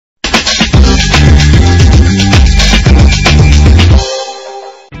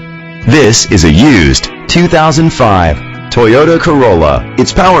This is a used 2005 Toyota Corolla.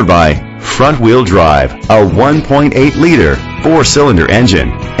 It's powered by front-wheel drive, a 1.8-liter four-cylinder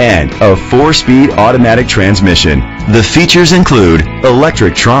engine, and a 4-speed automatic transmission. The features include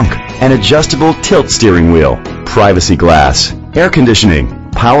electric trunk, an adjustable tilt steering wheel, privacy glass, air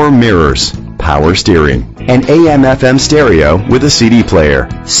conditioning, power mirrors, power steering, an AM/FM stereo with a CD player.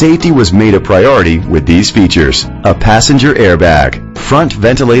 Safety was made a priority with these features: a passenger airbag, front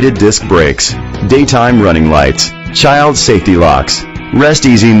ventilated disc brakes, daytime running lights, child safety locks. Rest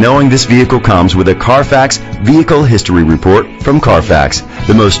easy knowing this vehicle comes with a Carfax Vehicle History Report from Carfax,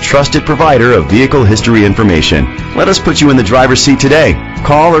 the most trusted provider of vehicle history information. Let us put you in the driver's seat today.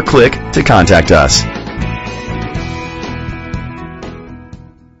 Call or click to contact us.